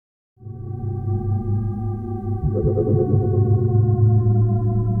A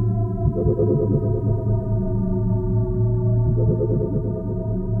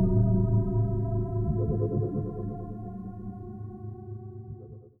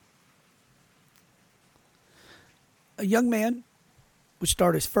young man would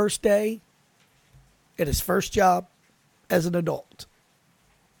start his first day at his first job as an adult.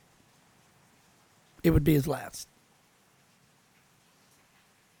 It would be his last.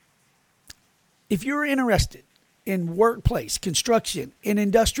 If you're interested in workplace, construction, and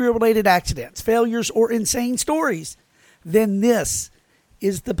industrial-related accidents, failures, or insane stories, then this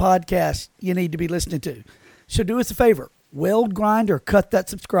is the podcast you need to be listening to. So do us a favor. Weld, grind, or cut that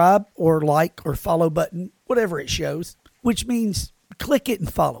subscribe or like or follow button, whatever it shows, which means click it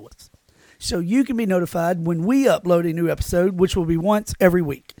and follow us so you can be notified when we upload a new episode, which will be once every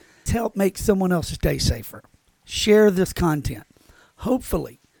week. To help make someone else's day safer, share this content.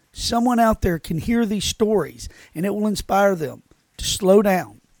 Hopefully, someone out there can hear these stories and it will inspire them to slow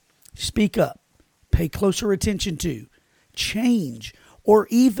down, speak up, pay closer attention to, change, or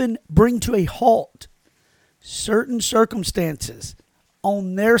even bring to a halt certain circumstances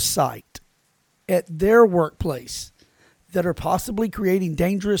on their site, at their workplace, that are possibly creating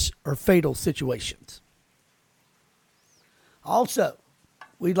dangerous or fatal situations. Also,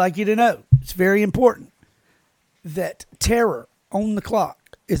 we'd like you to know, it's very important, that Terror on the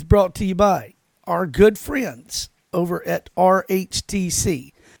Clock is brought to you by our good friends over at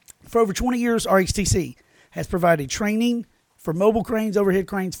RHTC. For over 20 years, RHTC has provided training for mobile cranes, overhead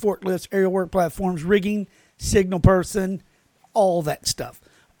cranes, forklifts, aerial work platforms, rigging, signal person, all that stuff.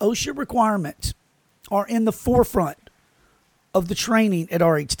 OSHA requirements are in the forefront of the training at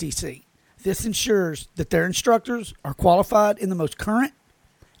RHTC. This ensures that their instructors are qualified in the most current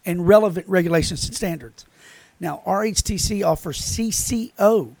and relevant regulations and standards. Now, RHTC offers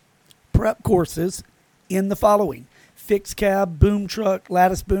CCO prep courses in the following: fixed cab, boom truck,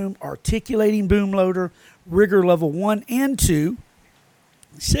 lattice boom, articulating boom loader, rigger level 1 and 2,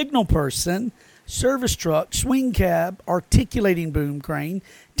 signal person, service truck, swing cab, articulating boom crane,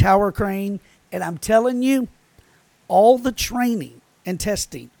 tower crane, and I'm telling you, all the training and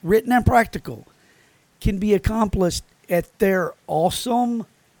testing, written and practical, can be accomplished at their awesome,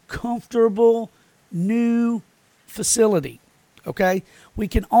 comfortable, new facility. Okay? They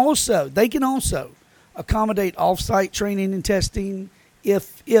can also accommodate off-site training and testing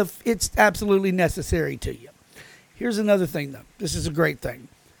if it's absolutely necessary to you. Here's another thing, though. This is a great thing.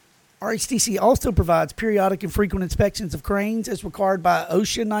 RHTC also provides periodic and frequent inspections of cranes as required by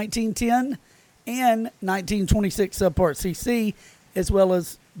OSHA 1910 and 1926 subpart CC, as well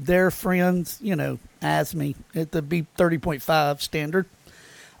as their friends, ASME at the B30.5 standard.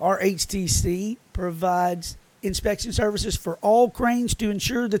 RHTC provides inspection services for all cranes to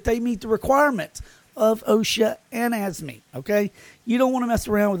ensure that they meet the requirements of OSHA and ASME, okay? You don't want to mess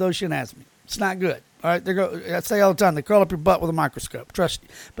around with OSHA and ASME. It's not good. All right, I say all the time, they curl up your butt with a microscope. Trust me.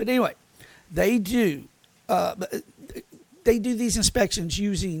 But anyway, they do these inspections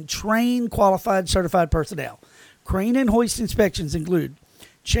using trained, qualified, certified personnel. Crane and hoist inspections include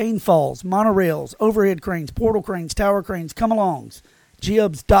chain falls, monorails, overhead cranes, portal cranes, tower cranes, come-alongs,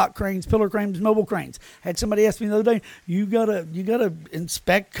 jibs, dock cranes, pillar cranes, mobile cranes. Had somebody ask me the other day, you gotta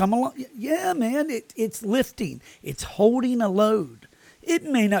inspect come-along. Yeah, man, it's lifting. It's holding a load. It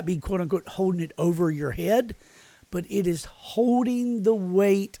may not be, quote-unquote, holding it over your head, but it is holding the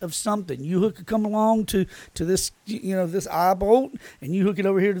weight of something. You hook it come along to this, this eye bolt, and you hook it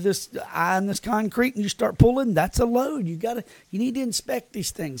over here to this eye in this concrete, and you start pulling. That's a load. You need to inspect these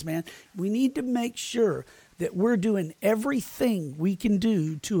things, man. We need to make sure that we're doing everything we can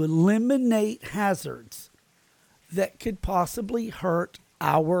do to eliminate hazards that could possibly hurt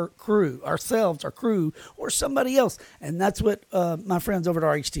our crew, ourselves, our crew, or somebody else. And that's what my friends over at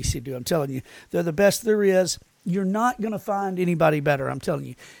RHTC do. I'm telling you, they're the best there is. You're not going to find anybody better, I'm telling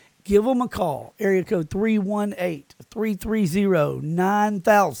you. Give them a call, area code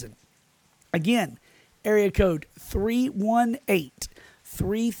 318-330-9000. Again, area code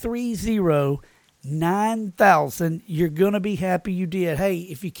 318-330-9000. You're going to be happy you did. Hey,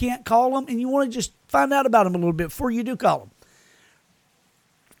 if you can't call them and you want to just find out about them a little bit before you do call them,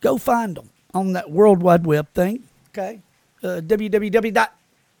 go find them on that World Wide Web thing, okay? www.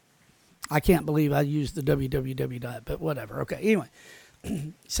 I can't believe I used the www, but whatever. Okay, anyway.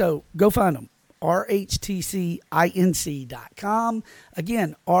 So go find them. RHTCinc.com.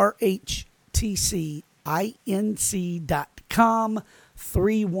 Again, RHTCinc.com.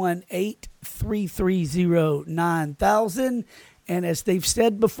 318-330-9000. And as they've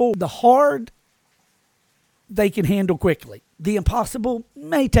said before, the hard they can handle quickly. The impossible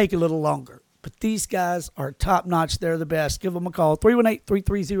may take a little longer. But these guys are top notch. They're the best. Give them a call,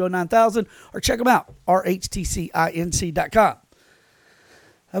 318-330-9000, or check them out, rhtcinc.com.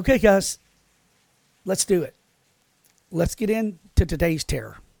 Okay, guys, let's do it. Let's get into today's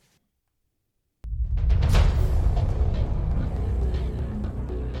terror.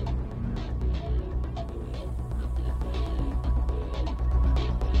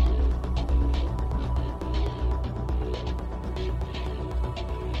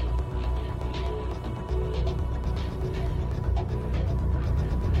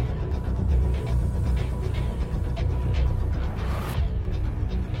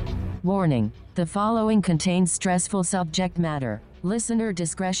 Warning: the following contains stressful subject matter. Listener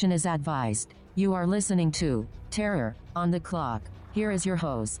discretion is advised. You are listening to Terror on the Clock. Here is your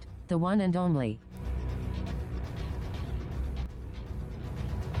host, the one and only.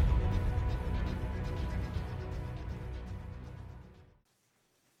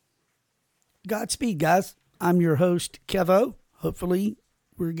 Godspeed, guys. I'm your host, Kevo. Hopefully,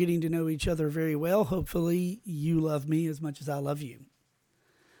 we're getting to know each other very well. Hopefully, you love me as much as I love you.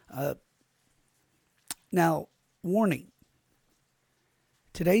 Now, warning.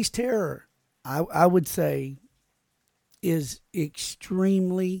 Today's terror, I would say, is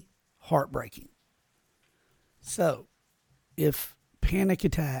extremely heartbreaking. So, if panic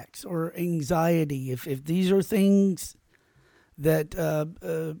attacks or anxiety, if these are things that,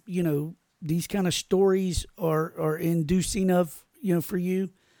 these kind of stories are inducing of, for you,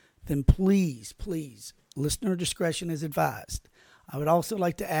 then please, listener discretion is advised. I would also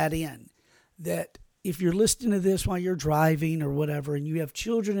like to add in that if you're listening to this while you're driving or whatever, and you have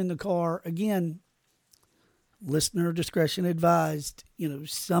children in the car, again, listener discretion advised.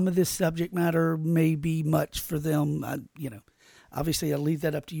 Some of this subject matter may be much for them. Obviously, I'll leave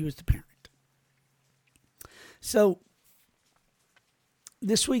that up to you as the parent. So,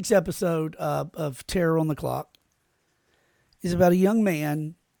 this week's episode of Terror on the Clock is about a young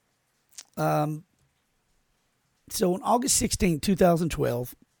man. So on August 16,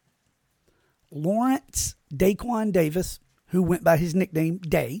 2012, Lawrence Daquan Davis, who went by his nickname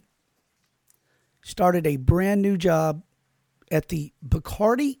Day, started a brand new job at the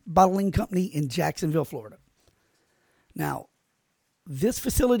Bacardi Bottling Company in Jacksonville, Florida. Now, this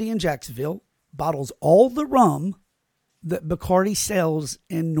facility in Jacksonville bottles all the rum that Bacardi sells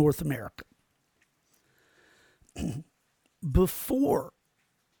in North America. Before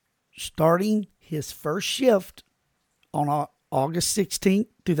starting his first shift on August 16,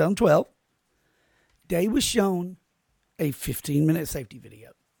 2012, Day was shown a 15-minute safety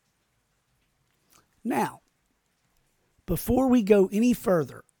video. Now, before we go any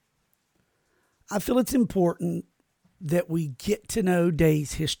further, I feel it's important that we get to know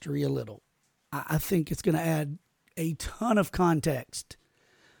Day's history a little. I think it's going to add a ton of context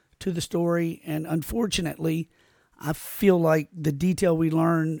to the story, and unfortunately, I feel like the detail we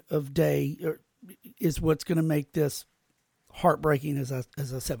learn of Day is what's going to make this heartbreaking, as I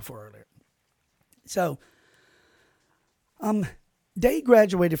said before earlier. So, Day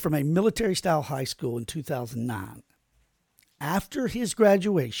graduated from a military-style high school in 2009. After his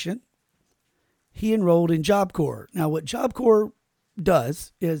graduation, he enrolled in Job Corps. Now, what Job Corps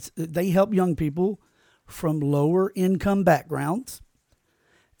does is they help young people from lower income backgrounds,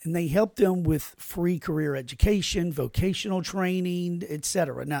 and they help them with free career education, vocational training,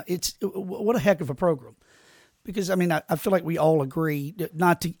 etc. Now, what a heck of a program. Because, I feel like we all agree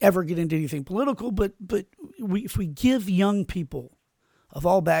not to ever get into anything political, but if we give young people of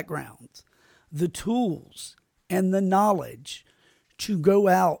all backgrounds the tools and the knowledge to go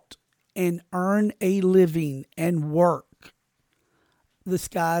out and earn a living and work, the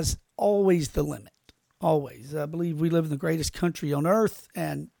sky's always the limit. Always. I believe we live in the greatest country on earth,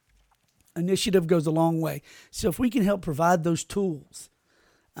 and initiative goes a long way. So if we can help provide those tools,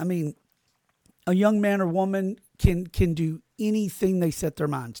 a young man or woman can do anything they set their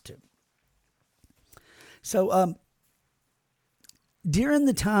minds to. So during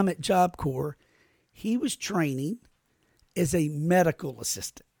the time at Job Corps, he was training as a medical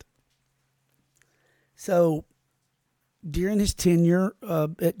assistant. So during his tenure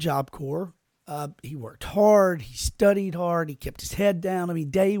at Job Corps, he worked hard, he studied hard, he kept his head down.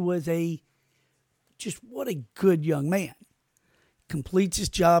 Day was what a good young man. Completes his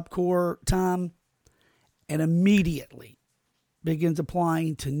Job Corps time and immediately begins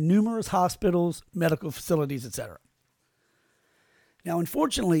applying to numerous hospitals, medical facilities, etc. Now,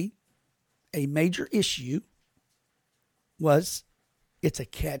 unfortunately, a major issue was it's a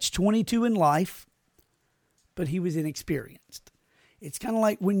catch-22 in life, but he was inexperienced. It's kind of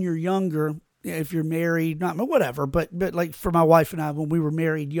like when you're younger, if you're married, not whatever, but like for my wife and I, when we were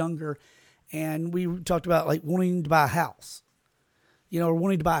married younger, And we talked about like wanting to buy a house, or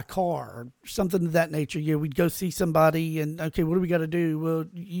wanting to buy a car or something of that nature. We'd go see somebody and, okay, what do we got to do? Well,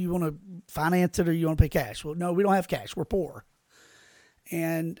 you want to finance it or you want to pay cash? Well, no, we don't have cash. We're poor.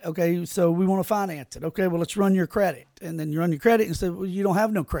 And, okay, so we want to finance it. Okay, well, let's run your credit. And then you run your credit and say, well, you don't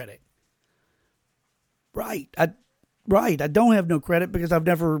have no credit. Right. I don't have no credit because I've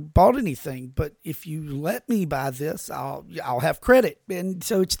never bought anything. But if you let me buy this, I'll have credit. And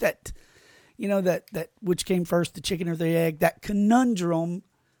so it's that, that which came first, the chicken or the egg, that conundrum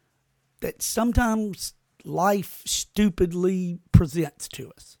that sometimes life stupidly presents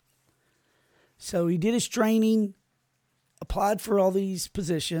to us. So he did his training, applied for all these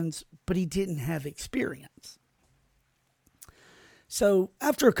positions, but he didn't have experience. So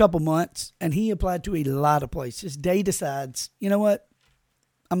after a couple months, and he applied to a lot of places, Day decides, you know what?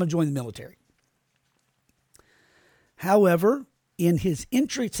 I'm going to join the military. However, in his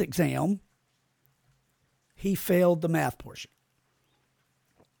entrance exam, he failed the math portion.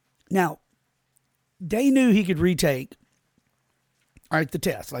 Now, Day knew he could retake, the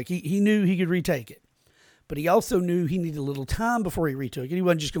test. Like he knew he could retake it. But he also knew he needed a little time before he retook it. He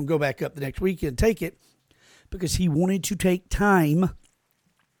wasn't just going to go back up the next week and take it because he wanted to take time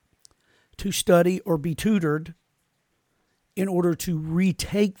to study or be tutored in order to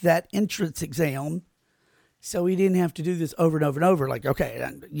retake that entrance exam so he didn't have to do this over and over and over. Like, okay,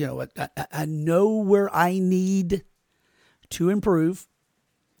 I know where I need to improve.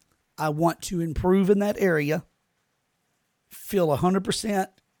 I want to improve in that area, feel 100%,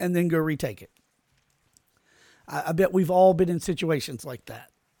 and then go retake it. I bet we've all been in situations like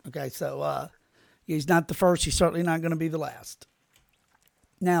that. Okay, so he's not the first. He's certainly not going to be the last.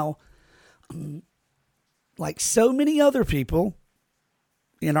 Now, like so many other people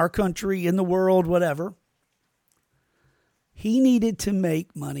in our country, in the world, whatever, he needed to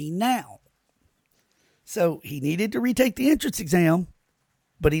make money now. So he needed to retake the entrance exam,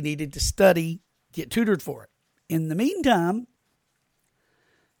 but he needed to study, get tutored for it. In the meantime,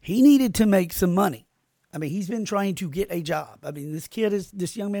 he needed to make some money. I mean, he's been trying to get a job. I mean,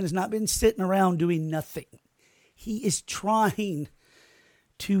 this young man has not been sitting around doing nothing. He is trying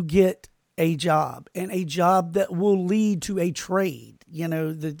to get a job, and a job that will lead to a trade.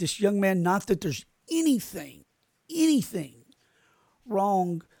 This young man, not that there's anything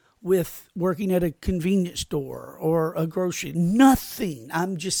wrong with working at a convenience store or a grocery. Nothing.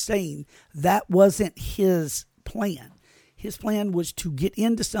 I'm just saying that wasn't his plan. His plan was to get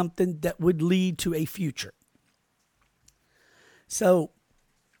into something that would lead to a future. So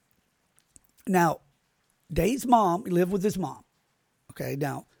now, Day's mom, he lived with his mom. Okay,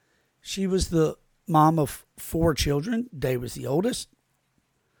 now she was the mom of 4 children. Day was the oldest.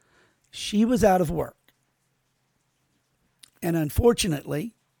 She was out of work. And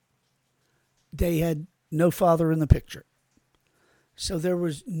unfortunately, Day had no father in the picture. So there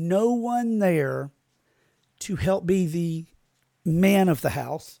was no one there to help be the man of the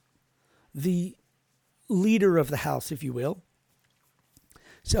house, the leader of the house, if you will.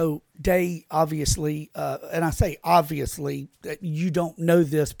 So Day obviously, and I say obviously, you don't know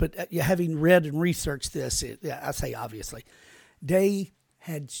this, but having read and researched this, I say obviously, Day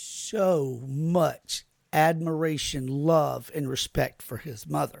had so much admiration, love, and respect for his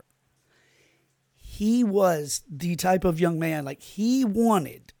mother. He was the type of young man, like he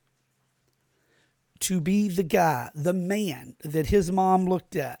wanted to be the guy, the man that his mom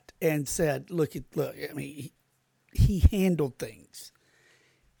looked at and said, look, I mean, he handled things.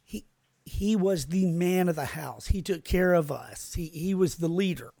 He was the man of the house. He took care of us. He was the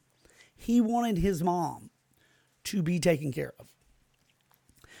leader. He wanted his mom to be taken care of.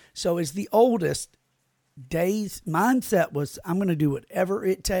 So as the oldest, Day's mindset was, I'm going to do whatever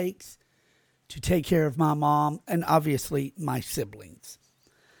it takes to take care of my mom and obviously my siblings.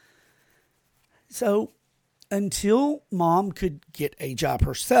 So until mom could get a job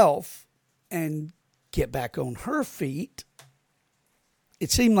herself and get back on her feet,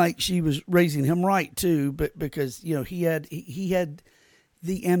 it seemed like she was raising him right too, but because, he had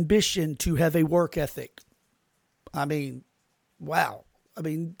the ambition to have a work ethic. I mean, wow. I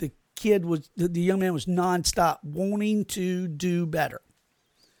mean, the young man was nonstop wanting to do better.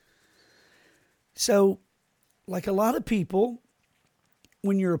 So, like a lot of people,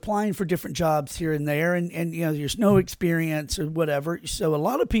 when you're applying for different jobs here and there, and there's no experience or whatever, so a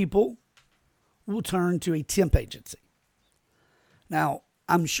lot of people will turn to a temp agency. Now,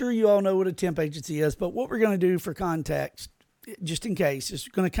 I'm sure you all know what a temp agency is, but what we're going to do for context, just in case, is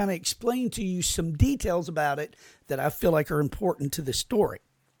going to kind of explain to you some details about it that I feel like are important to this story.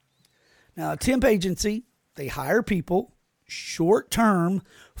 Now, a temp agency, they hire people short term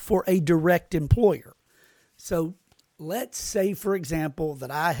for a direct employer. So let's say, for example, that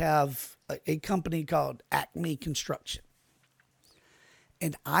I have a company called Acme Construction,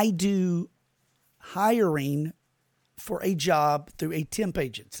 and I do hiring for a job through a temp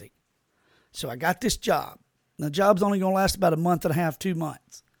agency. So I got this job. The job's only going to last about a month and a half, 2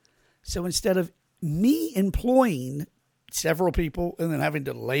 months. So instead of me employing several people and then having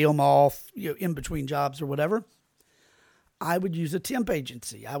to lay them off, in between jobs or whatever, I would use a temp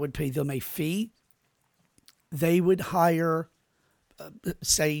agency. I would pay them a fee. They would hire,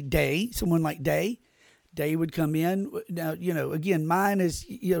 say, someone like Day. Day would come in. Now, again, mine is,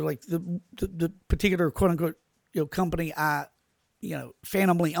 like the particular quote unquote, company I,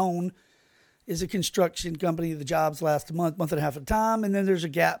 phantomly own is a construction company. The jobs last a month and a half at a time, and then there's a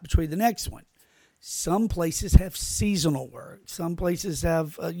gap between the next one. Some places have seasonal work. Some places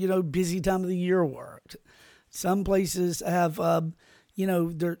have, busy time of the year work. Some places have,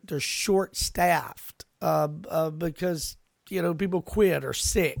 they're short-staffed because, people quit or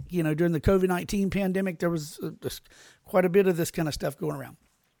sick. During the COVID-19 pandemic, there was quite a bit of this kind of stuff going around.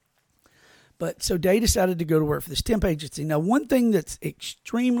 But so Day decided to go to work for this temp agency. Now, one thing that's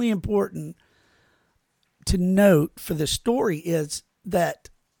extremely important to note for this story is that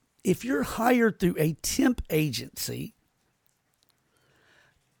if you're hired through a temp agency,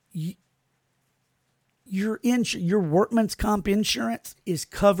 your workman's comp insurance is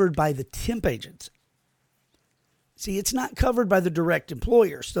covered by the temp agency. See, it's not covered by the direct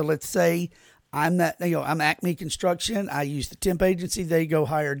employer. So let's say I'm Acme Construction. I use the temp agency. They go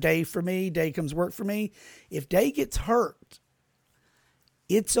hire Day for me. Day comes work for me. If Day gets hurt,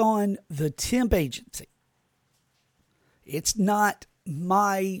 it's on the temp agency. It's not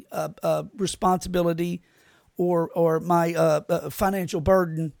my responsibility or my financial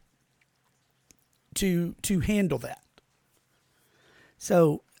burden to handle that.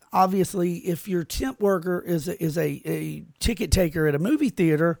 So obviously, if your temp worker is a ticket taker at a movie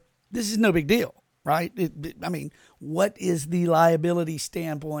theater, this is no big deal, right? What is the liability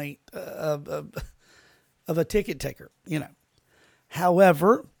standpoint of a ticket taker?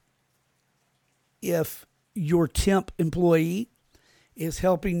 However, if your temp employee is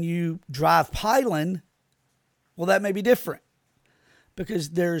helping you drive pylon, well, that may be different because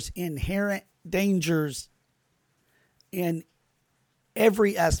there's inherent dangers in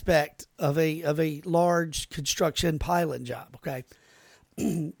every aspect of a large construction pylon job. Okay.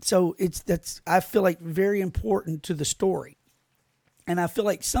 So I feel like very important to the story. And I feel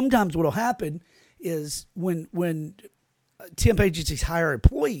like sometimes what will happen is when temp agencies hire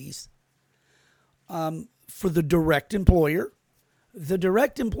employees, for the direct employer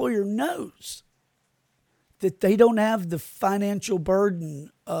knows that they don't have the financial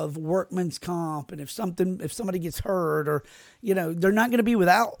burden of workman's comp. And if somebody gets hurt or, they're not going to be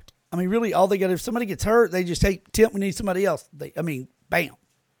without. Really all they got, if somebody gets hurt, they just, hey, temp, we need somebody else. Bam.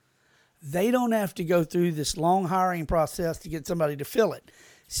 They don't have to go through this long hiring process to get somebody to fill it.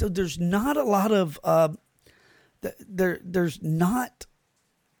 So there's not a lot of, there's not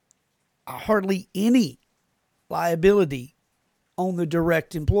hardly any liability on the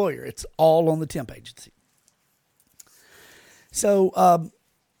direct employer. It's all on the temp agency. So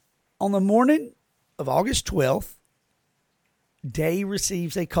on the morning of August 12th, Day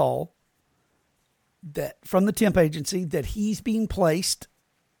receives a call from the temp agency that he's being placed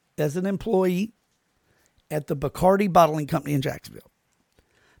as an employee at the Bacardi Bottling Company in Jacksonville.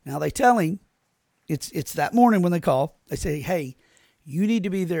 Now they tell him, it's that morning when they call, they say, hey, you need to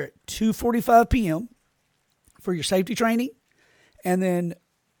be there at 2:45 p.m. for your safety training. And then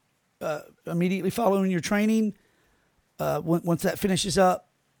immediately following your training, once that finishes up,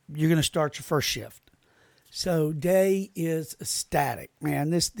 you're going to start your first shift. So Day is ecstatic, man.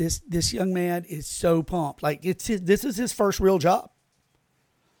 This young man is so pumped. Like this is his first real job.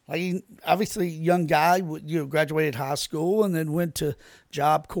 Like obviously, young guy, graduated high school and then went to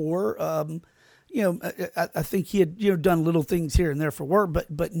Job Corps. I think he had done little things here and there for work,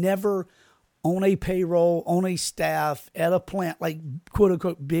 but never on a payroll, on a staff at a plant, like quote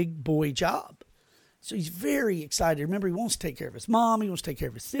unquote big boy job. So he's very excited. Remember, he wants to take care of his mom. He wants to take care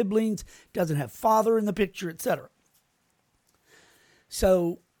of his siblings. Doesn't have father in the picture, etc.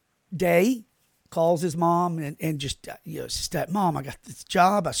 So Day calls his mom and just, says, Mom, I got this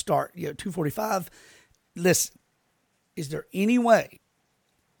job. I start, 2:45. Listen, is there any way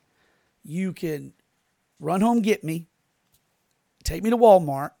you can run home, get me, take me to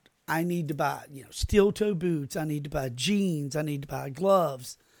Walmart? I need to buy, steel toe boots. I need to buy jeans. I need to buy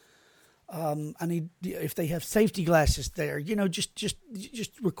gloves. I need, if they have safety glasses there,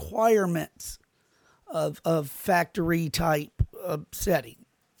 just requirements of factory type setting.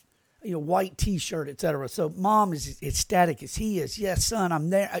 White T-shirt, etc. So mom is ecstatic as he is. Yes, son,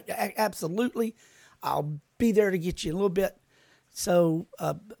 I'm there. Absolutely. I'll be there to get you in a little bit. So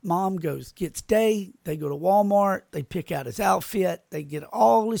mom gets Day. They go to Walmart. They pick out his outfit. They get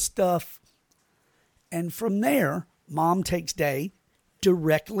all his stuff. And from there, mom takes Day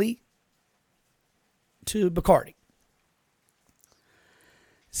directly to Bacardi.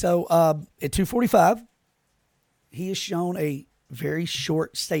 So at 2:45, he is shown a very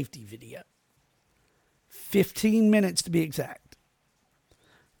short safety video. 15 minutes to be exact.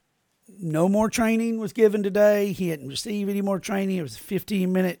 No more training was given today. He hadn't received any more training. It was a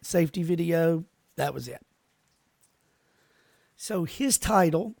 15-minute safety video. That was it. So his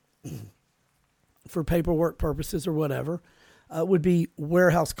title, for paperwork purposes or whatever, would be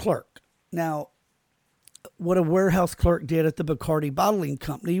warehouse clerk. Now, what a warehouse clerk did at the Bacardi Bottling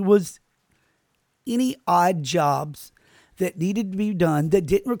Company was any odd jobs that needed to be done that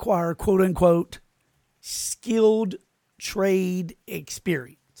didn't require, quote unquote, skilled trade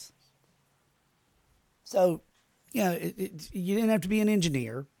experience. So, you didn't have to be an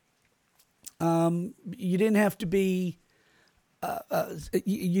engineer. You didn't have to be,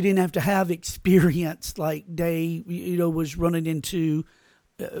 you didn't have to have experience like Day, was running into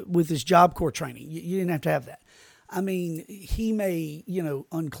with his Job Corps training. You didn't have to have that. I mean, he may,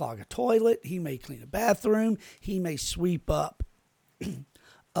 unclog a toilet. He may clean a bathroom. He may sweep up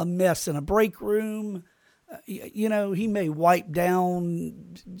a mess in a break room. He may wipe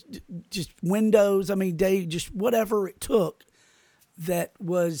down just windows. I mean, just whatever it took that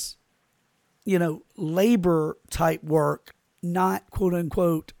was, labor type work, not quote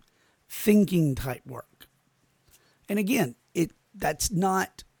unquote thinking type work. And again, that's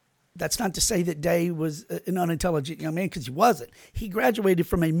not to say that Day was an unintelligent young man, because he wasn't. He graduated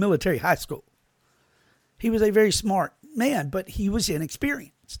from a military high school. He was a very smart man, but he was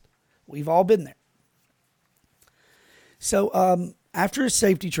inexperienced. We've all been there. So after his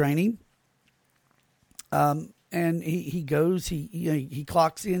safety training, and he goes, he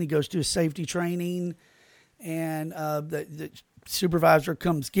clocks in, he goes to his safety training, and the supervisor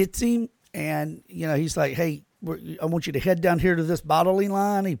gets him, and he's like, hey, I want you to head down here to this bottling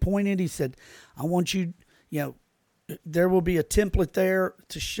line. He pointed, he said, I want you, there will be a template there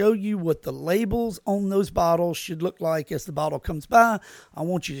to show you what the labels on those bottles should look like as the bottle comes by. I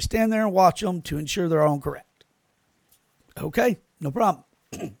want you to stand there and watch them to ensure they're all correct. Okay, no problem.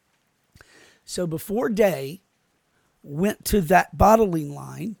 So before Day went to that bottling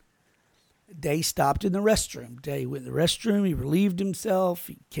line, Day stopped in the restroom. Day went in the restroom. He relieved himself.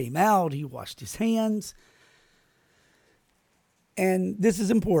 He came out. He washed his hands. And this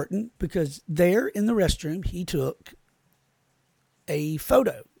is important because there in the restroom, he took a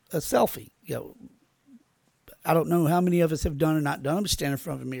photo, a selfie. I don't know how many of us have done or not done them. Stand in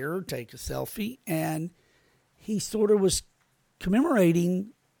front of a mirror, take a selfie. And he sort of was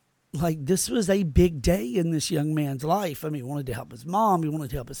commemorating, like, this was a big day in this young man's life. I mean, he wanted to help his mom. He wanted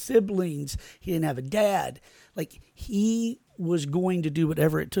to help his siblings. He didn't have a dad. Like, he was going to do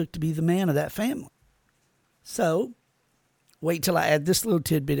whatever it took to be the man of that family. So, wait till I add this little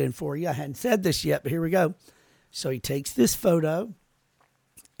tidbit in for you. I hadn't said this yet, but here we go. So he takes this photo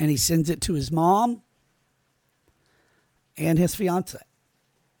and he sends it to his mom and his fiance.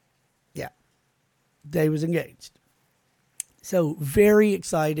 Yeah. They was engaged. So very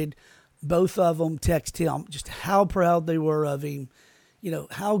excited. Both of them text him just how proud they were of him,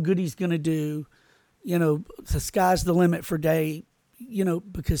 how good he's going to do. The sky's the limit for Day,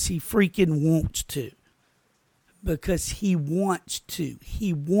 because he freaking wants to. Because he wants to.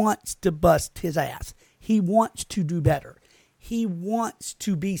 He wants to bust his ass. He wants to do better. He wants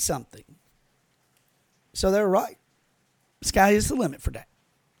to be something. So they're right. Sky is the limit for Day.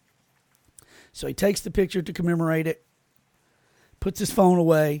 So he takes the picture to commemorate it, puts his phone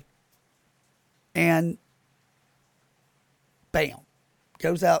away, and bam,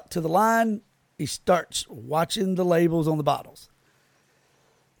 goes out to the line. He starts watching the labels on the bottles.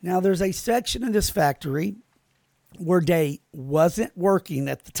 Now, there's a section of this factory where Day wasn't working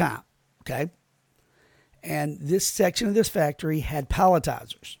at the time, okay? And this section of this factory had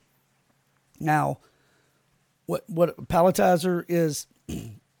palletizers. Now, what a palletizer is,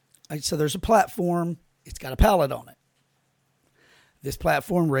 so there's a platform. It's got a pallet on it. This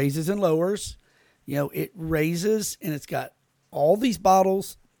platform raises and lowers. It raises, and it's got all these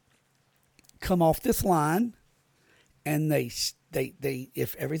bottles come off this line, and they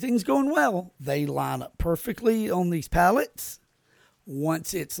if everything's going well, they line up perfectly on these pallets.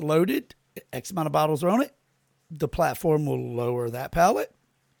 Once it's loaded, X amount of bottles are on it, the platform will lower that pallet,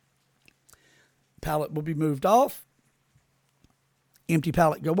 Pallet will be moved off. Empty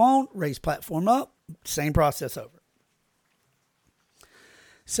pallet go on, raise platform up, same process over.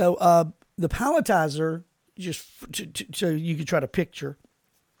 So the palletizer, just so you can try to picture,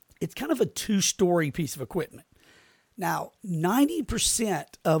 it's kind of a 2-story piece of equipment. Now, 90%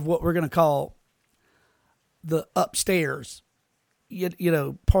 of what we're going to call the upstairs,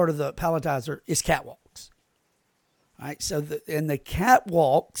 part of the palletizer is catwalks. All right, so the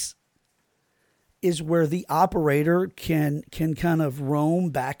catwalks is where the operator can kind of roam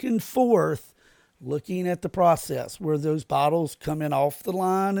back and forth looking at the process, where those bottles come in off the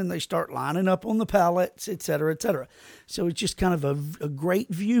line and they start lining up on the pallets, et cetera, et cetera. So it's just kind of a great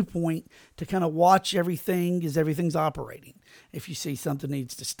viewpoint to kind of watch everything as everything's operating. If you see something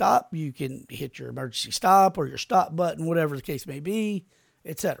needs to stop, you can hit your emergency stop or your stop button, whatever the case may be,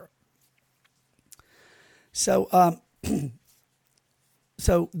 et cetera. So,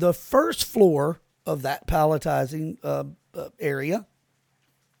 so the first floor of that palletizing area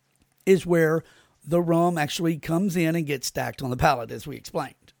is where the rum actually comes in and gets stacked on the pallet, as we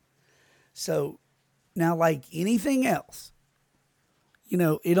explained. So now, like anything else,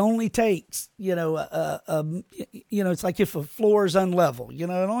 it only takes, it's like if a floor is unlevel, it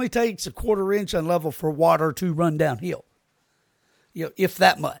only takes a 1/4 inch unlevel for water to run downhill, if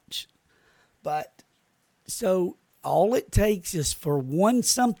that much. But so all it takes is for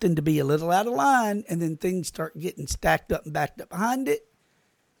something to be a little out of line, and then things start getting stacked up and backed up behind it.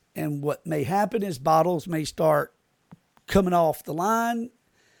 And what may happen is bottles may start coming off the line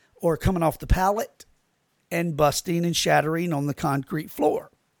or coming off the pallet and busting and shattering on the concrete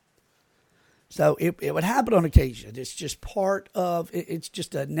floor. So it would happen on occasion. It's just it's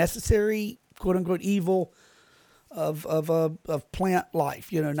just a necessary, quote unquote, evil of plant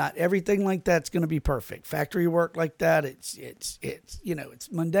life. Not everything like that's going to be perfect. Factory work like that, it's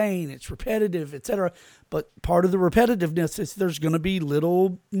mundane, it's repetitive, etc. But part of the repetitiveness is there's going to be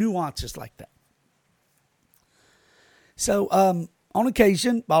little nuances like that. So on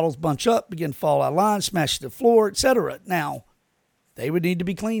occasion, bottles bunch up, begin to fall out of line, smash to the floor, etc. Now, they would need to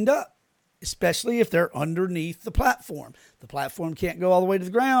be cleaned up, especially if they're underneath the platform. The platform can't go all the way to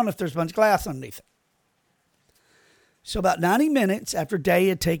the ground if there's a bunch of glass underneath it. So about 90 minutes after Day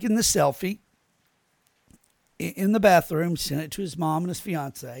had taken the selfie in the bathroom, sent it to his mom and his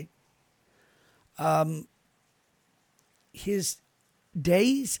fiance, his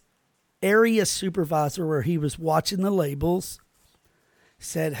Day's area supervisor, where he was watching the labels,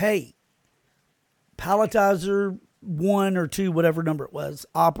 said, "Hey, palletizer 1 or 2, whatever number it was,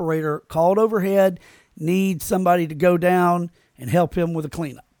 operator called overhead, needs somebody to go down and help him with a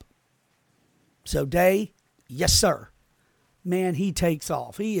cleanup." So Day, yes, sir. Man, he takes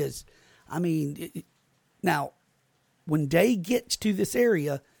off. He is, now, when Day gets to this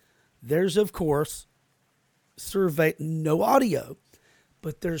area, there's, of course, no audio,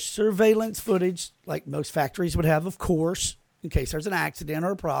 but there's surveillance footage, like most factories would have, of course, in case there's an accident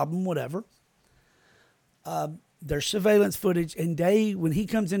or a problem, whatever. There's surveillance footage, and Day, when he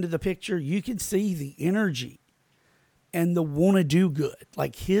comes into the picture, you can see the energy and the want to do good.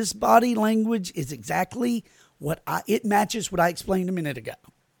 Like, his body language is exactly it matches what I explained a minute ago.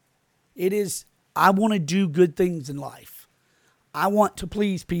 It is, I want to do good things in life. I want to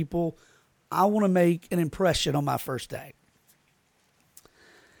please people. I want to make an impression on my first day.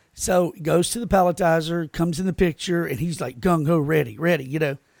 So he goes to the palletizer, comes in the picture, and he's like gung-ho,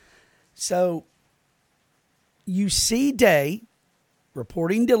 ready. So you see Day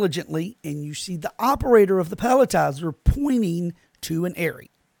reporting diligently, and you see the operator of the palletizer pointing to an area.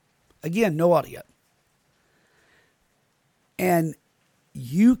 Again, no audio. And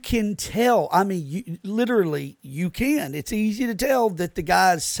you can tell, you can. It's easy to tell that the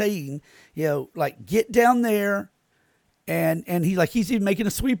guy's saying, get down there. And he's even making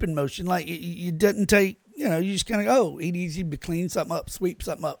a sweeping motion. Like, it doesn't take, you just kind of, he needs to clean something up, sweep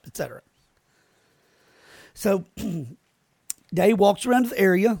something up, etc. So Day walks around the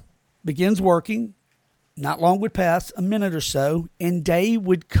area, begins working. Not long would pass, a minute or so, and Day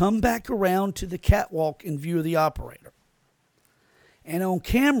would come back around to the catwalk in view of the operator. And on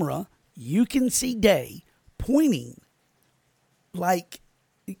camera, you can see Day pointing, like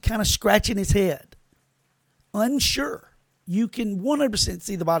kind of scratching his head, unsure. You can 100%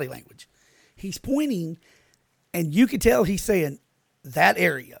 see the body language. He's pointing, and you can tell he's saying, "That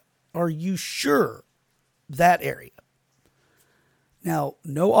area. Are you sure that area?" Now,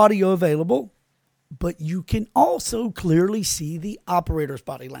 no audio available, but you can also clearly see the operator's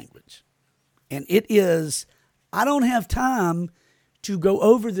body language. And it is, I don't have time to go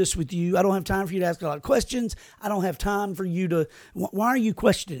over this with you. I don't have time for you to ask a lot of questions. I don't have time for you to, why are you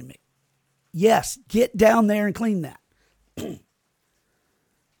questioning me? Yes, get down there and clean that.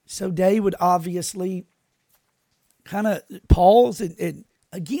 So Day would obviously kind of pause. And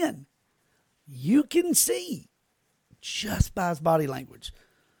again, you can see just by his body language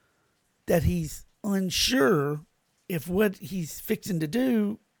that he's unsure if what he's fixing to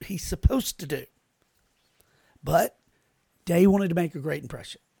do, he's supposed to do. But Day wanted to make a great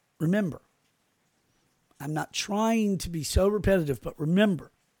impression. Remember, I'm not trying to be so repetitive, but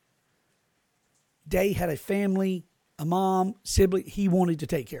remember, Day had a family, a mom, sibling he wanted to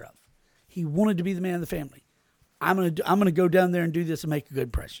take care of. He wanted to be the man of the family. I'm gonna go down there and do this and make a good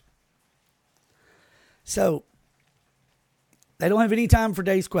impression. So they don't have any time for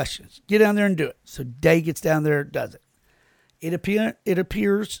Day's questions. Get down there and do it. So Day gets down there, does it. It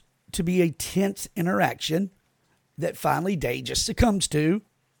appears to be a tense interaction that finally Day just succumbs to,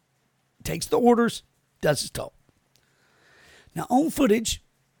 takes the orders, does his toll. Now on footage,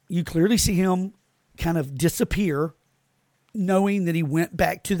 you clearly see him kind of disappear, knowing that he went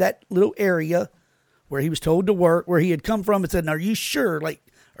back to that little area where he was told to work, where he had come from, and said, "Are you sure?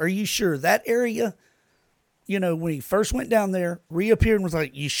 Are you sure that area?" When he first went down there, reappeared and was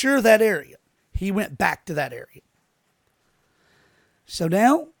like, "You sure that area?" He went back to that area. So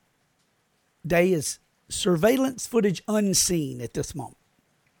now, Day is surveillance footage unseen at this moment.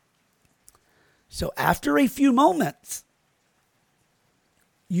 So after a few moments,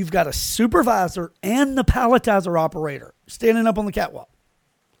 you've got a supervisor and the palletizer operator standing up on the catwalk.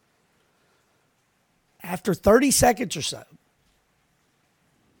 After 30 seconds or so,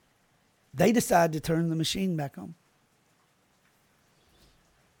 they decide to turn the machine back on.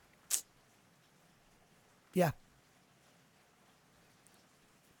 Yeah.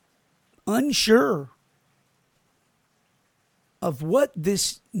 Unsure of what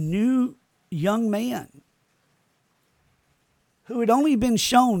this new young man, who had only been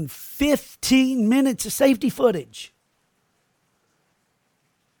shown 15 minutes of safety footage,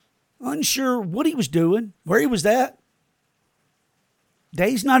 unsure what he was doing, where he was at.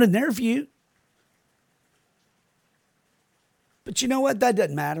 Day's not in their view. But you know what? That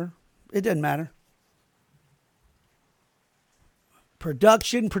doesn't matter. It doesn't matter.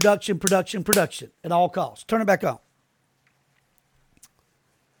 Production at all costs. Turn it back on.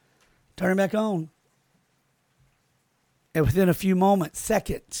 Turn it back on. And within a few moments,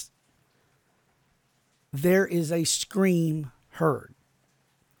 seconds, there is a scream heard.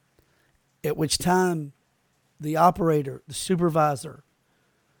 At which time, the operator, the supervisor,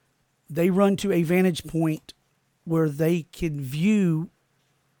 they run to a vantage point where they can view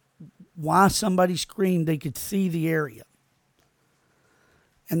why somebody screamed. They could see the area.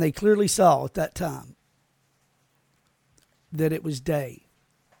 And they clearly saw at that time that it was Day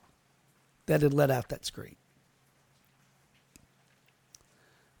that had let out that scream.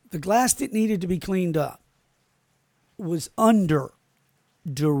 The glass that needed to be cleaned up was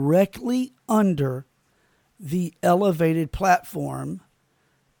directly under the elevated platform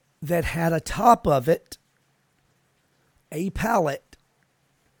that had atop of it a pallet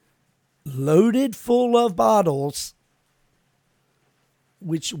loaded full of bottles,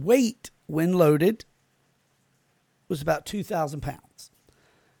 which weight, when loaded, was about 2,000 pounds.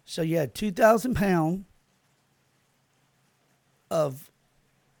 So you had 2,000 pounds of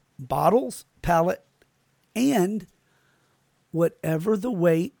bottles, pallet, and whatever the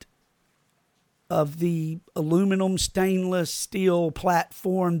weight of the aluminum stainless steel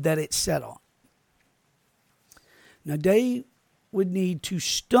platform that it sat on. Now, Day would need to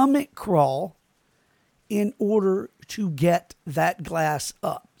stomach crawl in order to get that glass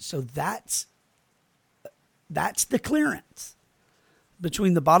up. So that's the clearance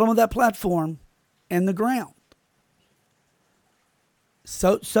between the bottom of that platform and the ground.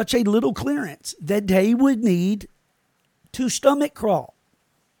 So such a little clearance that Day would need to stomach crawl.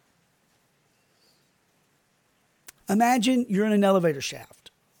 Imagine you're in an elevator shaft,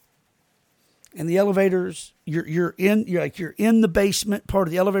 and the elevators, you're in the basement part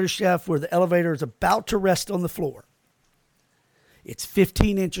of the elevator shaft where the elevator is about to rest on the floor. It's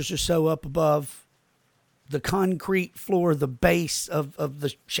 15 inches or so up above the concrete floor, the base of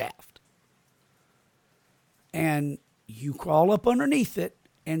the shaft. And you crawl up underneath it,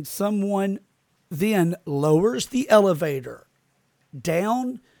 and someone then lowers the elevator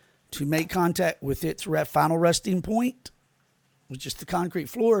down to make contact with its final resting point, which is the concrete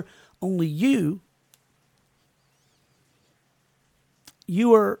floor. Only you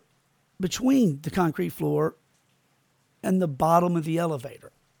are between the concrete floor and the bottom of the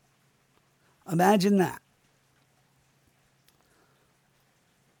elevator. Imagine that.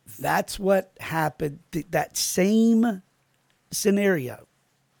 That's what happened. That same scenario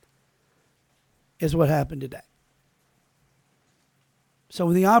is what happened today. So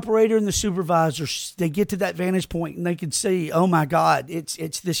when the operator and the supervisor, they get to that vantage point and they can see, oh my God, it's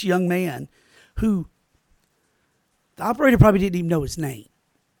this young man who the operator probably didn't even know his name.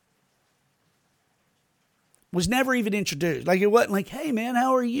 Was never even introduced. Like, it wasn't like, hey man,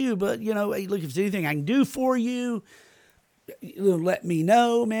 how are you? But, hey, look, if there's anything I can do for you, let me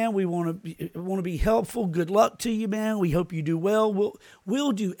know, man. We want to be helpful. Good luck to you, man. We hope you do well.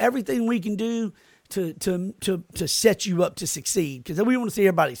 We'll do everything we can do to set you up to succeed, because we want to see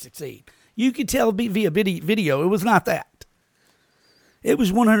everybody succeed. You could tell via video, it was not that. It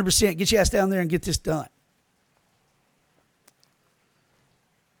was 100% get your ass down there and get this done.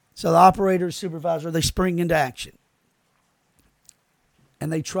 So the operator, supervisor, they spring into action.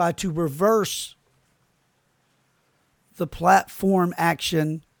 And they try to reverse the platform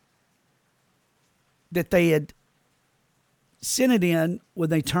action that they had sent it in when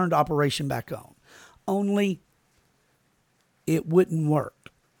they turned operation back on. Only it wouldn't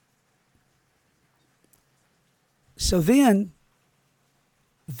work. So then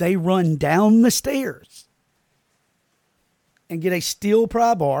they run down the stairs and get a steel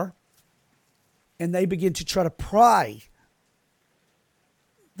pry bar, and they begin to try to pry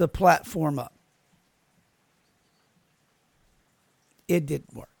the platform up. It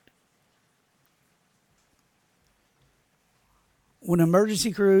didn't work. When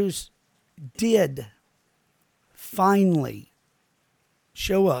emergency crews did finally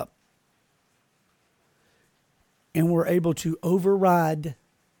show up and were able to override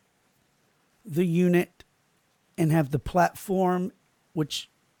the unit and have the platform, which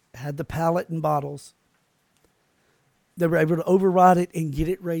had the pallet and bottles, they were able to override it and get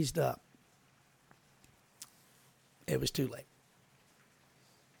it raised up. It was too late.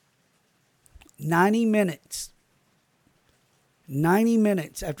 90 minutes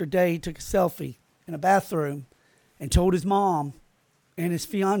after Day took a selfie in a bathroom and told his mom and his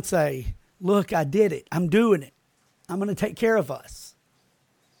fiance, look, I did it. I'm doing it. I'm going to take care of us.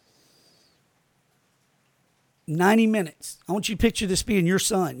 90 minutes. I want you to picture this being your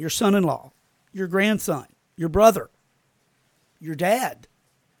son, your son-in-law, your grandson, your brother, your dad,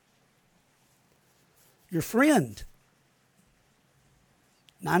 your friend.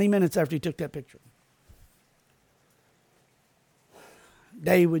 90 minutes after he took that picture.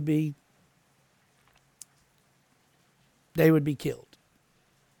 They would be killed.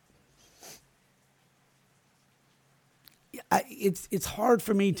 It's hard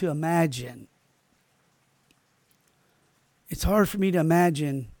for me to imagine. It's hard for me to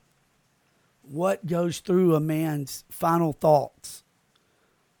imagine what goes through a man's final thoughts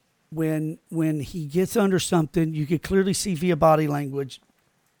when he gets under something. You could clearly see via body language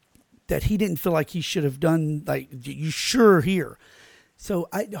that he didn't feel like he should have done. Like, you sure here. So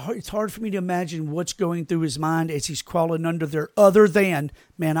it's hard for me to imagine what's going through his mind as he's crawling under there, other than,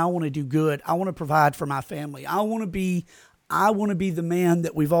 man, I want to do good. I want to provide for my family. I want to be the man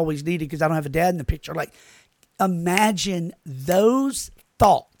that we've always needed because I don't have a dad in the picture. Like, imagine those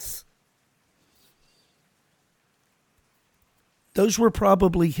thoughts. Those were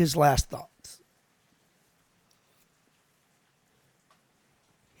probably his last thoughts.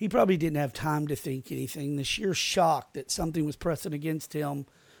 He probably didn't have time to think anything. The sheer shock that something was pressing against him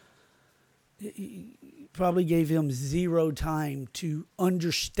probably gave him zero time to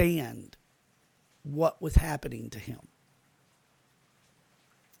understand what was happening to him.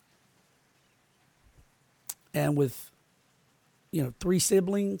 And with, 3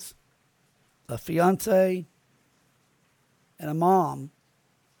 siblings, a fiance, and a mom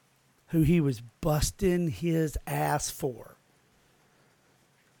who he was busting his ass for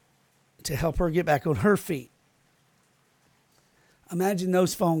to help her get back on her feet. Imagine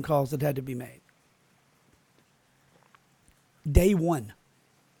those phone calls that had to be made. Day one.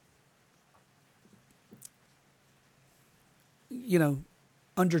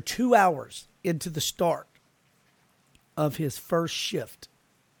 Under 2 hours into the start of his first shift.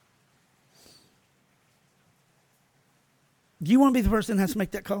 Do you want to be the person that has to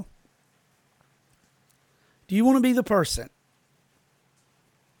make that call? Do you want to be the person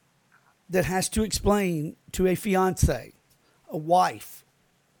that has to explain to a fiance, a wife,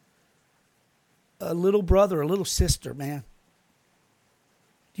 a little brother, a little sister, man?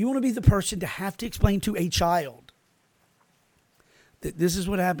 Do you want to be the person to have to explain to a child that this is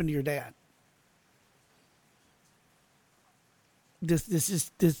what happened to your dad? This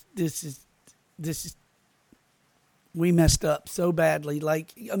is we messed up so badly.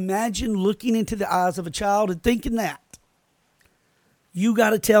 Like, imagine looking into the eyes of a child and thinking that. You got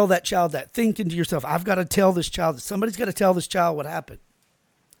to tell that child that. Thinking to yourself, I've got to tell this child that. Somebody's got to tell this child what happened.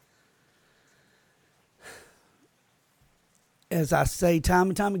 as I say time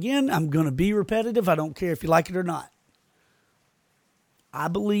and time again, I'm going to be repetitive. I don't care if you like it or not. I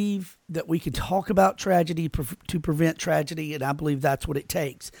believe that we can talk about tragedy to prevent tragedy, and I believe that's what it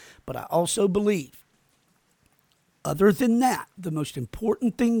takes. But I also believe, other than that, the most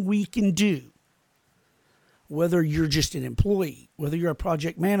important thing we can do, whether you're just an employee, whether you're a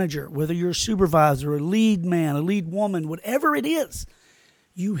project manager, whether you're a supervisor, a lead man, a lead woman, whatever it is,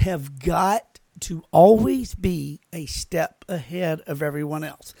 you have got to always be a step ahead of everyone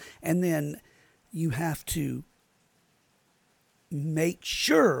else. And then you have to make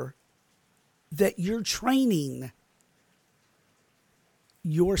sure that you're training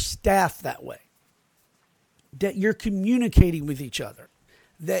your staff that way, that you're communicating with each other,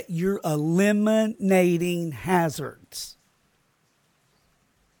 that you're eliminating hazards.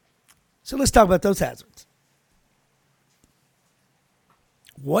 So let's talk about those hazards.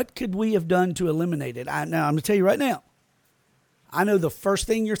 What could we have done to eliminate it? Now, I'm going to tell you right now, I know the first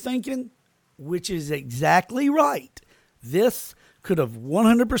thing you're thinking, which is exactly right. This could have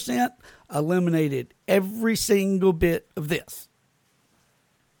 100% eliminated every single bit of this.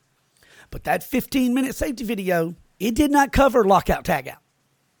 But that 15-minute safety video, it did not cover lockout, tagout.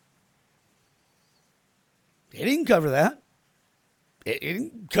 It didn't cover that. It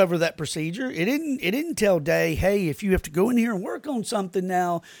didn't cover that procedure. It didn't tell Day, hey, if you have to go in here and work on something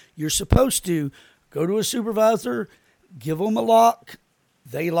now, you're supposed to go to a supervisor, give them a lock.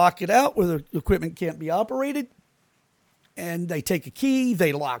 They lock it out where the equipment can't be operated. And they take a key,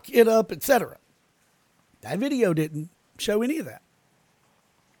 they lock it up, etc. That video didn't show any of that.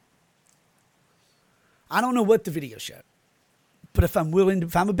 I don't know what the video showed. But if I'm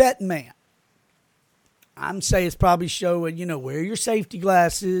a betting man, I'm saying it's probably showing, wear your safety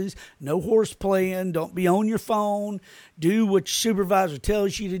glasses, no horse playing, don't be on your phone, do what your supervisor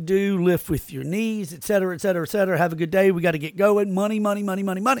tells you to do, lift with your knees, etc., etc., etc. Have a good day. We got to get going. Money, money, money,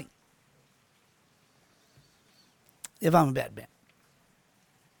 money, money. If I'm a bad man.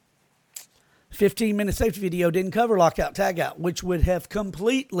 15-minute safety video didn't cover lockout, tagout, which would have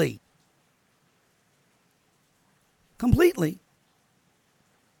completely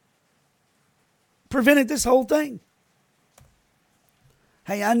prevented this whole thing.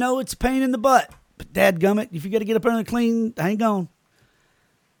 Hey, I know it's a pain in the butt, but dadgummit, if you got to get up under the clean, hang on.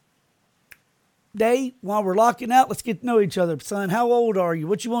 Day, while we're locking out, let's get to know each other. Son, how old are you?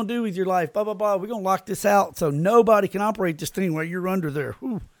 What you want to do with your life? Blah, blah, blah. We're going to lock this out so nobody can operate this thing while you're under there.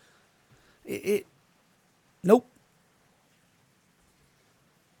 Whew. Nope.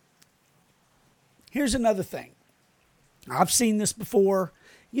 Here's another thing. I've seen this before.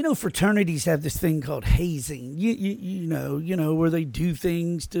 Fraternities have this thing called hazing. You know, where they do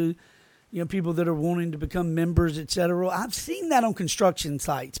things to, people that are wanting to become members, etc. I've seen that on construction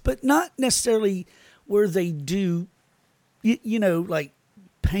sites, but not necessarily where they do, like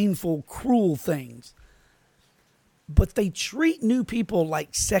painful, cruel things. But they treat new people like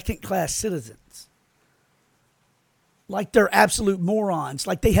second-class citizens. Like they're absolute morons.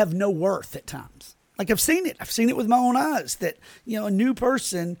 Like they have no worth at times. Like I've seen it. I've seen it with my own eyes that, a new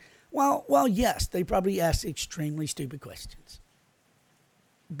person, well, yes, they probably ask extremely stupid questions.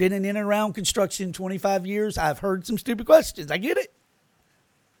 Been in and around construction 25 years. I've heard some stupid questions. I get it.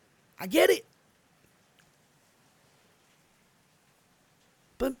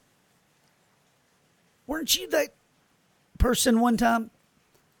 But weren't you that person one time?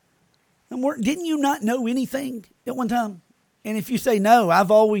 And didn't you not know anything at one time? And if you say, no,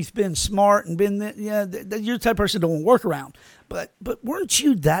 I've always been smart and been, you're the type of person that don't work around. But weren't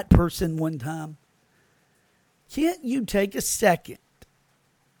you that person one time? Can't you take a second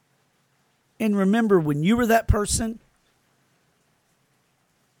and remember when you were that person?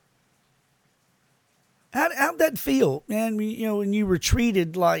 How'd that feel, man? When you were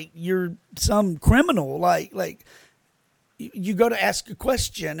treated like you're some criminal, like you go to ask a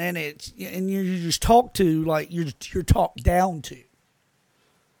question and you're just talked to like you're talked down to.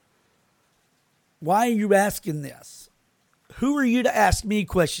 Why are you asking this? Who are you to ask me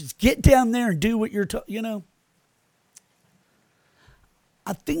questions? Get down there and do what you're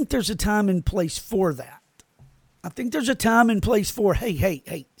I think there's a time and place for that. I think there's a time and place for,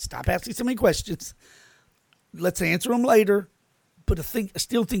 hey, stop asking so many questions. Let's answer them later. But I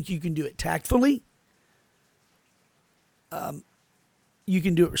still think you can do it tactfully. You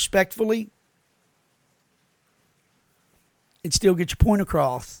can do it respectfully and still get your point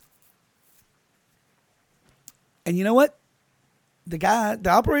across. And you know what? The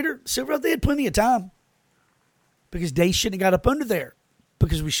operator, Silver, they had plenty of time because they shouldn't have got up under there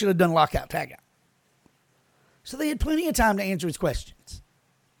because we should have done lockout, tagout. So they had plenty of time to answer his questions.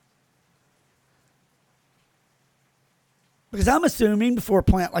 Because I'm assuming before a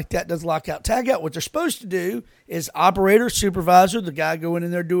plant like that does lockout, tagout, what they're supposed to do is operator, supervisor, the guy going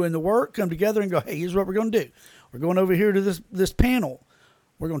in there doing the work, come together and go, hey, here's what we're going to do. We're going over here to this panel.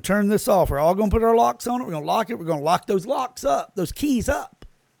 We're going to turn this off. We're all going to put our locks on it. We're going to lock it. We're going to lock those locks up, those keys up.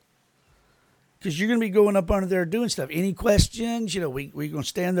 Because you're going to be going up under there doing stuff. Any questions? We're going to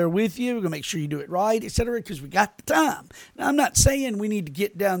stand there with you. We're going to make sure you do it right, et cetera, because we got the time. Now, I'm not saying we need to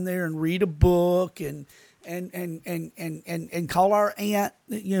get down there and read a book and call our aunt,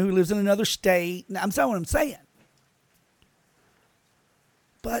 who lives in another state. I'm saying what I'm saying.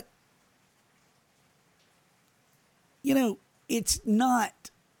 But, it's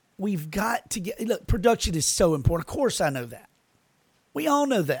not, we've got to get, look, production is so important. Of course I know that. We all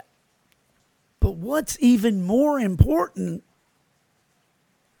know that. But what's even more important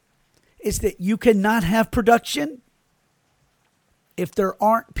is that you cannot have production if there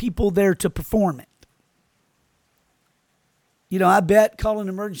aren't people there to perform it. I bet calling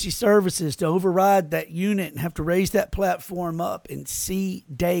emergency services to override that unit and have to raise that platform up and see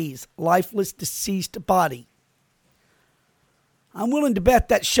days, lifeless, deceased body. I'm willing to bet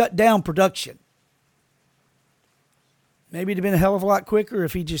that shut down production. Maybe it'd have been a hell of a lot quicker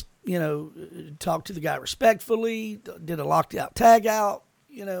if he just, talked to the guy respectfully, did a locked out tag out,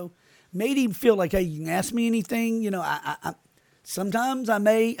 made him feel like, hey, you can ask me anything. I sometimes I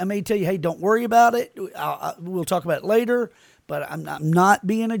may tell you, hey, don't worry about it. We'll talk about it later. But I'm not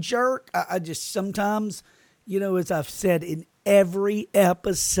being a jerk. I just sometimes, as I've said in every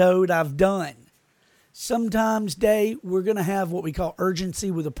episode I've done, sometimes, we're going to have what we call urgency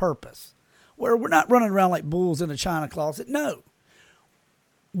with a purpose, where we're not running around like bulls in a china closet. No.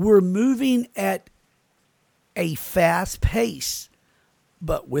 We're moving at a fast pace,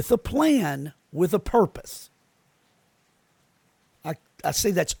 but with a plan, with a purpose. I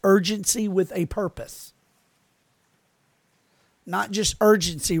say that's urgency with a purpose. Not just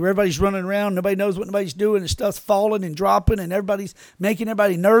urgency where everybody's running around, nobody knows what nobody's doing, and stuff's falling and dropping, and everybody's making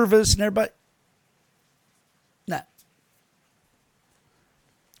everybody nervous, and everybody. No.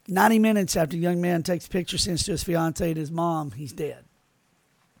 90 minutes after the young man takes a picture, sends to his fiancée and his mom, he's dead.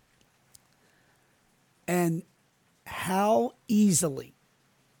 And how easily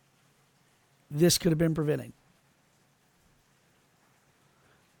this could have been prevented.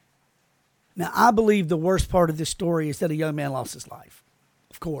 Now, I believe the worst part of this story is that a young man lost his life.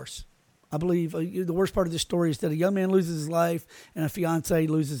 Of course. I believe the worst part of this story is that a young man loses his life and a fiancé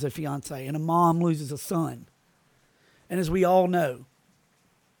loses a fiancé and a mom loses a son. And as we all know,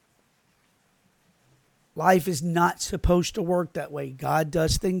 life is not supposed to work that way. God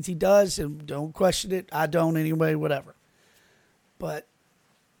does things he does, and don't question it. I don't anyway, whatever. But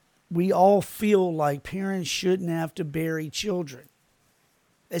we all feel like parents shouldn't have to bury children.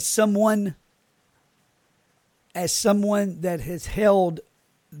 As someone that has held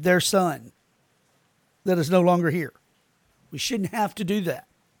their son that is no longer here, we shouldn't have to do that.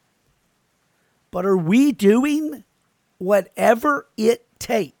 But are we doing whatever it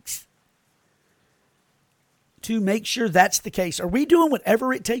takes to make sure that's the case? Are we doing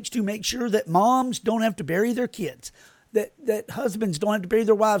whatever it takes to make sure that moms don't have to bury their kids, that husbands don't have to bury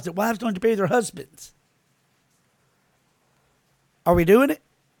their wives, that wives don't have to bury their husbands? Are we doing it?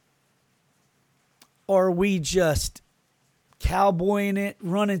 Or are we just cowboying it,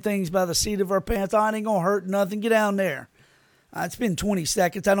 running things by the seat of our pants? Oh, it ain't going to hurt nothing. Get down there. It's been 20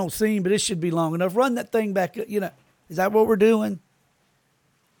 seconds. I don't see him, but it should be long enough. Run that thing back. Is that what we're doing?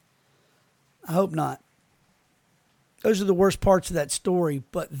 I hope not. Those are the worst parts of that story.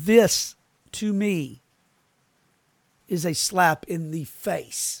 But this, to me, is a slap in the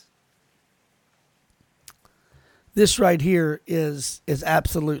face. This right here is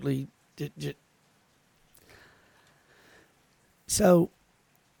absolutely... So,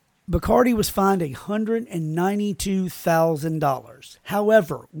 Bacardi was fined $192,000.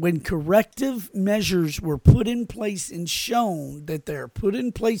 However, when corrective measures were put in place and shown that they're put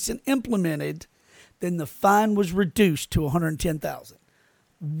in place and implemented, then the fine was reduced to $110,000.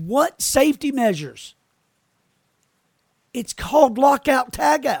 What safety measures? It's called lockout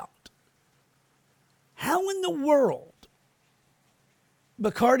tagout. How in the world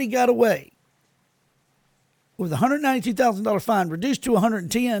Bacardi got away with a $192,000 fine reduced to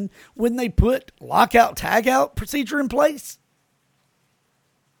 $110,000 when they put lockout tagout procedure in place?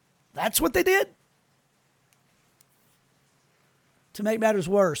 That's what they did. To make matters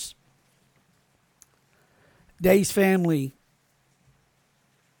worse, Day's family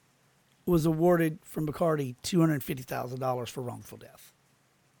was awarded from Bacardi $250,000 for wrongful death.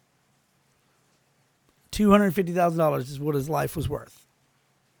 $250,000 is what his life was worth.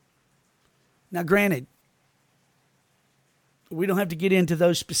 Now, granted, We don't have to get into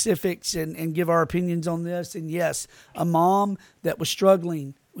those specifics and give our opinions on this. And yes, a mom that was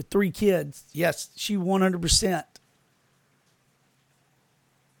struggling with 3 kids, yes, she 100%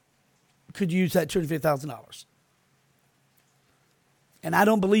 could use that $25,000. And I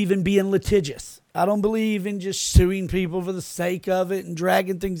don't believe in being litigious. I don't believe in just suing people for the sake of it and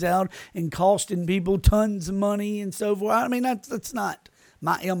dragging things out and costing people tons of money and so forth. I mean, that's not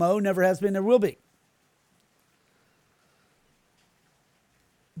my MO, never has been, never will be.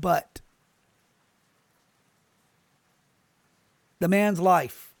 But the man's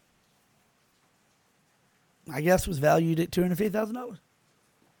life, I guess, was valued at $250,000.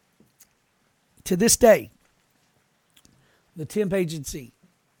 To this day, the temp agency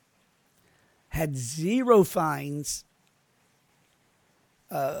had 0 fines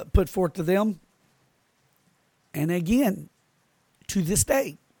put forth to them. And again, to this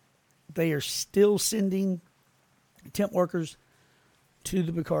day, they are still sending temp workers to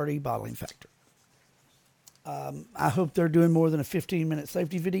the Bacardi bottling factory. I hope they're doing more than a 15-minute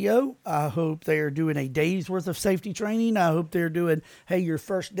safety video. I hope they are doing a day's worth of safety training. I hope they're doing, hey, your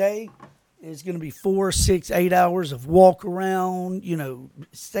first day is going to be 4, 6, 8 hours of walk around,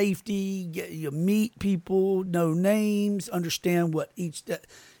 safety, you meet people, know names, understand what each,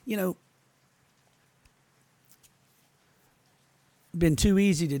 been too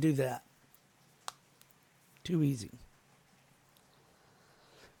easy to do that. Too easy.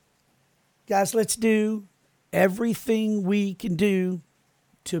 Guys, let's do everything we can do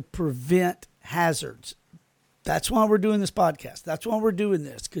to prevent hazards. That's why we're doing this podcast. That's why we're doing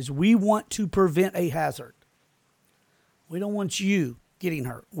this, because we want to prevent a hazard. We don't want you getting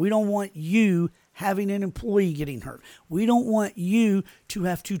hurt. We don't want you having an employee getting hurt. We don't want you to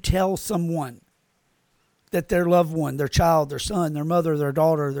have to tell someone that their loved one, their child, their son, their mother, their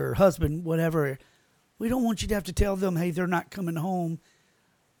daughter, their husband, whatever. We don't want you to have to tell them, hey, they're not coming home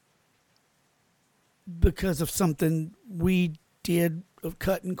because of something we did of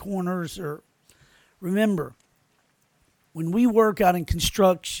cutting corners. Or remember, when we work out in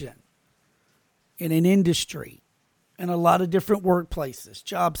construction, in an industry, in a lot of different workplaces,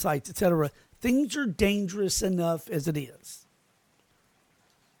 job sites, etc., things are dangerous enough as it is.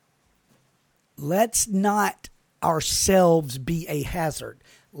 Let's not ourselves be a hazard.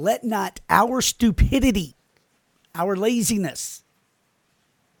 Let not our stupidity, our laziness,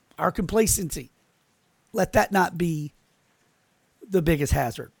 our complacency, let that not be the biggest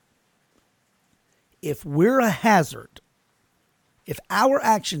hazard. If we're a hazard, if our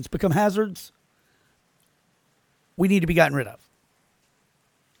actions become hazards, we need to be gotten rid of.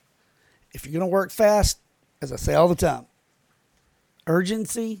 If you're going to work fast, as I say all the time,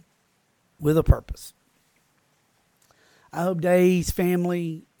 urgency with a purpose. I hope Dave's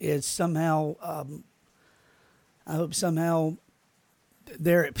family is somehow,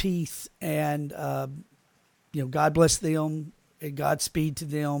 they're at peace, and God bless them and Godspeed to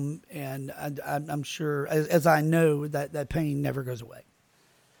them. And I'm sure, as I know, that pain never goes away.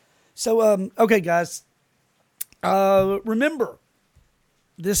 So, okay, guys, remember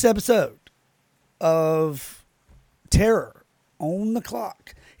this episode of Terror on the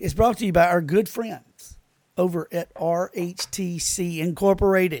Clock is brought to you by our good friends over at RHTC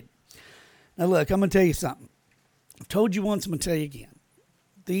Incorporated. Now, look, I'm going to tell you something. I've told you once, I'm going to tell you again.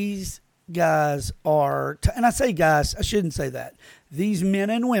 These guys are, and I say guys, I shouldn't say that. These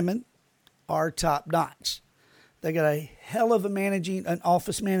men and women are top notch. They got a hell of an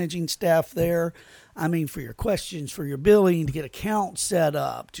office managing staff there. I mean, for your questions, for your billing, to get accounts set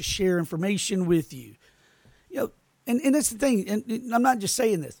up, to share information with you. And that's the thing, and I'm not just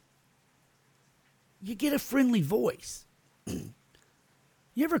saying this. You get a friendly voice.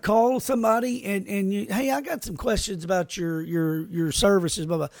 You ever call somebody and you, hey, I got some questions about your services,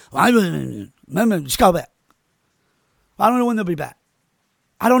 blah, blah. Well, just call back. I don't know when they'll be back.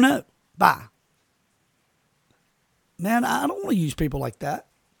 I don't know. Bye. Man, I don't want to use people like that.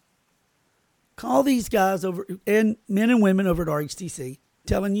 Call these guys over, and men and women over at RHTC,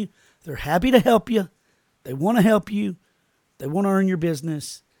 telling you they're happy to help you. They want to help you. They want to earn your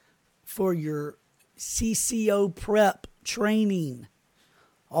business for your CCO prep training.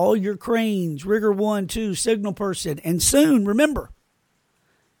 All your cranes, rigger 1, 2, signal person, and soon, remember,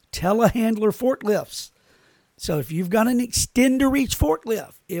 telehandler forklifts. So if you've got an extender reach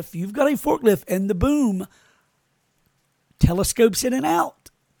forklift, if you've got a forklift and the boom telescopes in and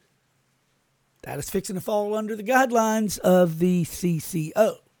out, that is fixing to fall under the guidelines of the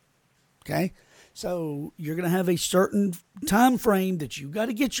CCO. Okay? So you're going to have a certain time frame that you got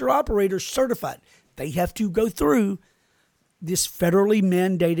to get your operators certified. They have to go through this federally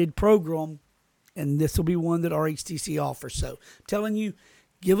mandated program And this will be one that RHTC offers. So I'm telling you,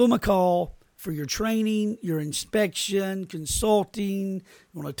 give them a call for your training, your inspection, consulting. You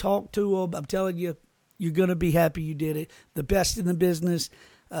want to talk to them. I'm telling you, you're going to be happy you did it. The best in the business.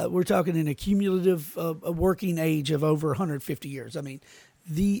 We're talking an accumulative working age of over 150 years. I mean,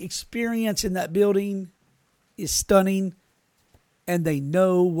 the experience in that building is stunning, and they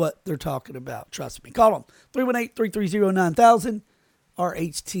know what they're talking about. Trust me. Call them, 318-330-9000,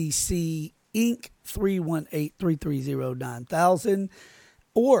 RHTC Inc., 318-330-9000,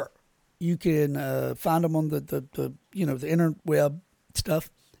 or you can find them on the interweb stuff.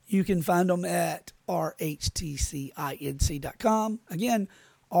 You can find them at rhtcinc.com. Again,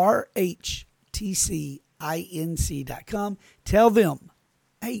 rhtcinc.com. Tell them,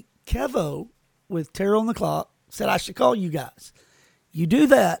 hey, Kevo with Tara on the Clock said I should call you guys. You do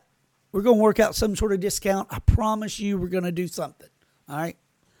that, we're going to work out some sort of discount. I promise you we're going to do something. All right?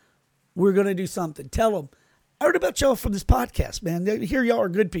 We're going to do something. Tell them, I heard about y'all from this podcast, man. Here y'all are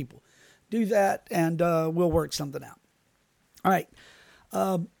good people. Do that, and we'll work something out. All right.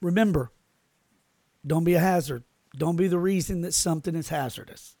 Remember, don't be a hazard. Don't be the reason that something is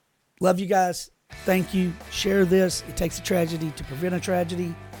hazardous. Love you guys. Thank you. Share this. It takes a tragedy to prevent a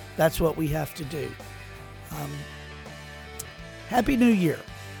tragedy. That's what we have to do. Happy New Year.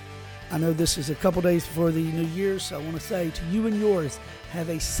 I know this is a couple days before the New Year, so I want to say to you and yours, have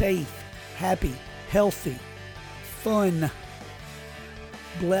a safe, happy, healthy, fun,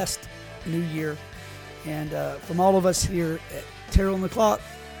 blessed New Year. And from all of us here at Tara on the Clock,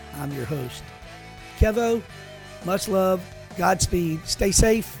 I'm your host, Kevo. Much love. Godspeed. Stay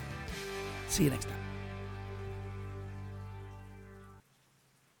safe. See you next time.